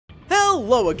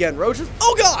Hello again, Roaches.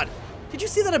 Oh god! Did you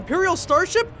see that Imperial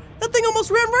starship? That thing almost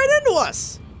ran right into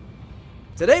us!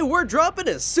 Today we're dropping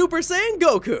as Super Saiyan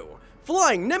Goku,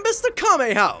 flying Nimbus to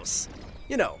Kamehameha.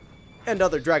 You know, and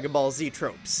other Dragon Ball Z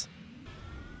tropes.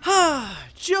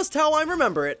 Just how I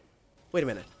remember it. Wait a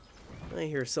minute. I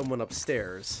hear someone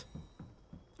upstairs.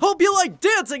 Hope you like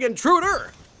dancing,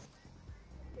 intruder!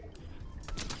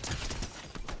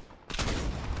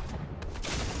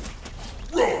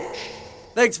 Roach.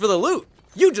 Thanks for the loot.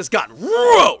 You just got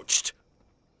roached!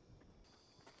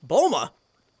 Bulma?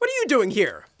 What are you doing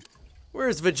here?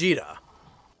 Where's Vegeta?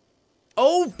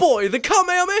 Oh boy, the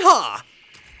Kamehameha!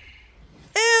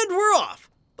 And we're off.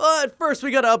 But first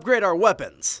we gotta upgrade our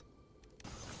weapons.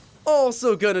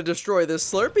 Also gonna destroy this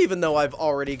slurp even though I've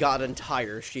already got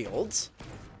entire shields.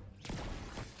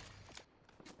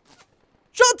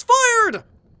 Shots fired!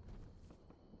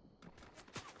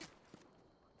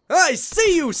 I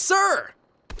see you, sir!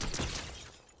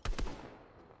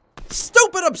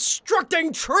 Stupid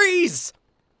obstructing trees!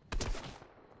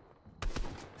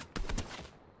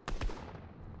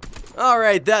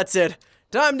 Alright, that's it.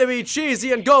 Time to be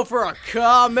cheesy and go for a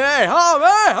Kamehameha!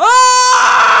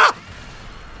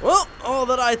 Well, all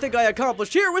that I think I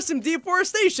accomplished here was some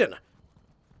deforestation.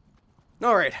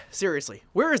 Alright, seriously,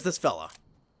 where is this fella?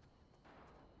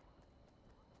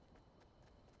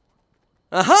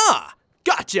 Aha!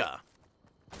 Gotcha!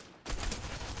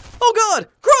 Oh god!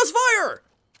 Crossfire!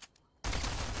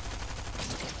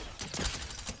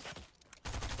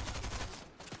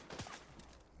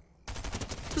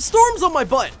 The storm's on my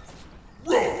butt!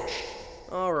 Roach.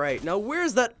 Alright, now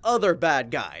where's that other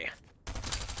bad guy?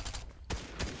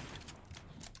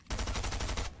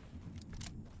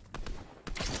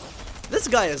 This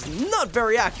guy is not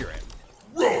very accurate.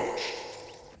 Roach.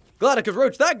 Glad I could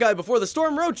roach that guy before the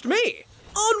storm roached me!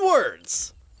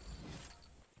 Onwards!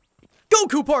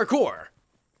 Goku parkour!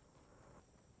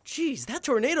 Jeez, that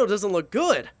tornado doesn't look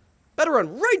good. Better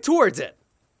run right towards it.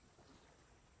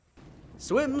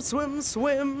 Swim, swim,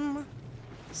 swim.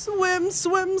 Swim,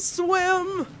 swim,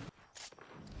 swim.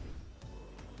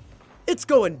 It's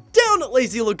going down at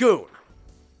Lazy Lagoon.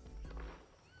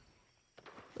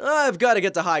 I've got to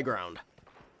get to high ground.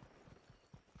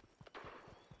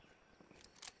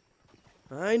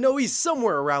 I know he's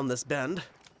somewhere around this bend.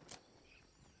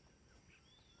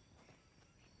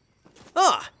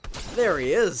 Ah, there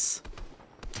he is.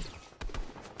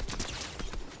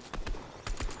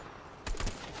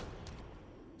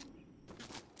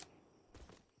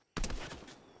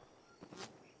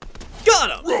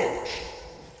 Got him! Roach.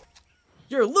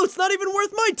 Your loot's not even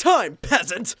worth my time,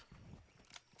 peasant!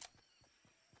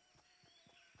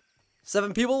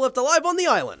 7 people left alive on the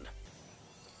island.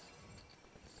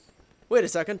 Wait a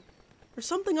second. There's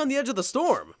something on the edge of the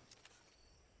storm.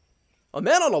 A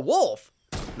man on a wolf?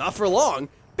 Not for long.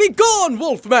 Be gone,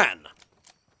 Wolfman!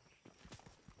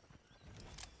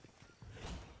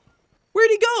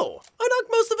 Where'd he go? I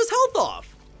knocked most of his health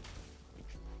off.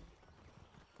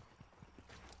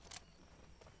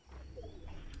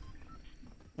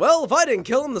 Well, if I didn't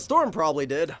kill him, the storm probably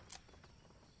did.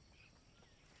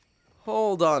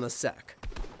 Hold on a sec.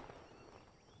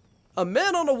 A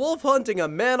man on a wolf hunting a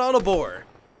man on a boar.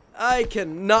 I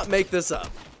cannot make this up.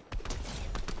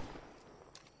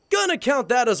 Gonna count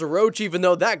that as a roach even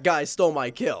though that guy stole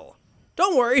my kill.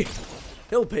 Don't worry,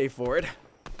 he'll pay for it.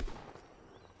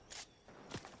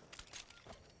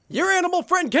 Your animal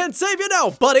friend can't save you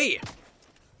now, buddy!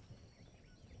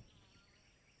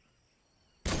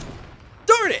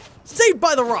 Darn it! Saved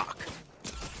by the rock!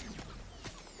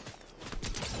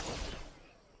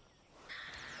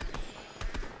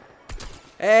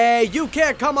 Hey, you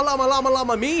can't come llama llama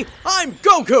llama me! I'm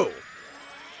Goku!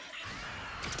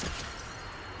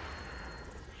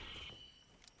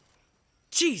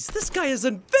 Jeez, this guy is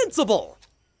invincible!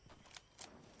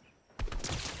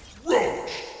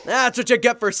 Roach. That's what you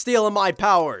get for stealing my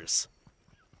powers.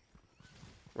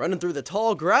 Running through the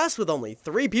tall grass with only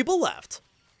 3 people left.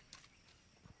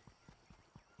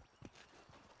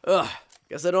 Ugh,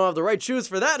 guess I don't have the right shoes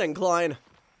for that incline.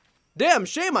 Damn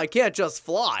shame I can't just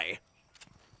fly.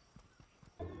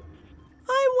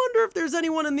 I wonder if there's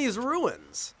anyone in these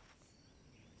ruins.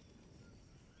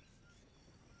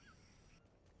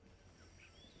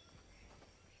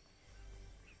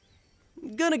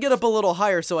 Gonna get up a little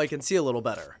higher so I can see a little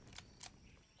better.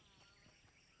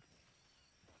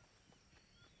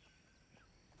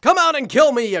 Come out and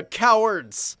kill me, you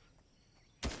cowards!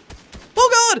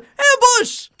 Oh god!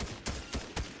 Ambush!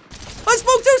 I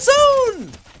spoke too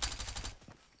soon!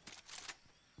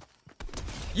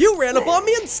 You ran up on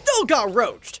me and still got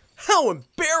roached! How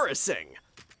embarrassing!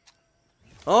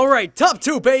 Alright, top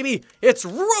 2, baby! It's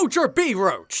Roach or be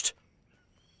roached!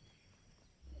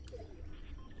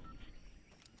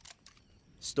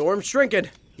 Storm's shrinking.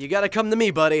 You gotta come to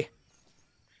me, buddy.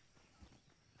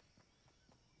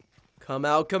 Come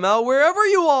out wherever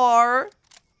you are!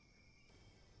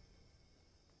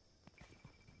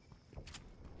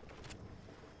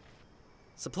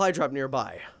 Supply drop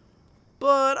nearby.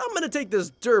 But I'm gonna take this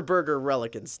Durburger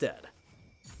relic instead.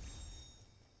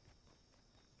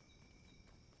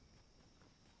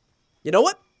 You know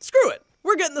what? Screw it!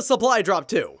 We're getting the supply drop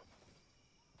too.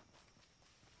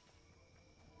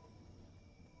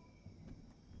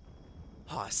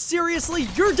 Aw, seriously?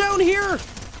 You're down here?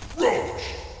 Roach!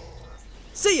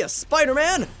 See ya,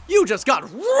 Spider-Man! You just got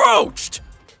roached!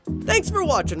 Thanks for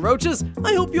watching, Roaches.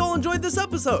 I hope you all enjoyed this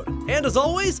episode. And as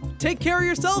always, take care of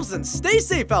yourselves and stay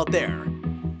safe out there.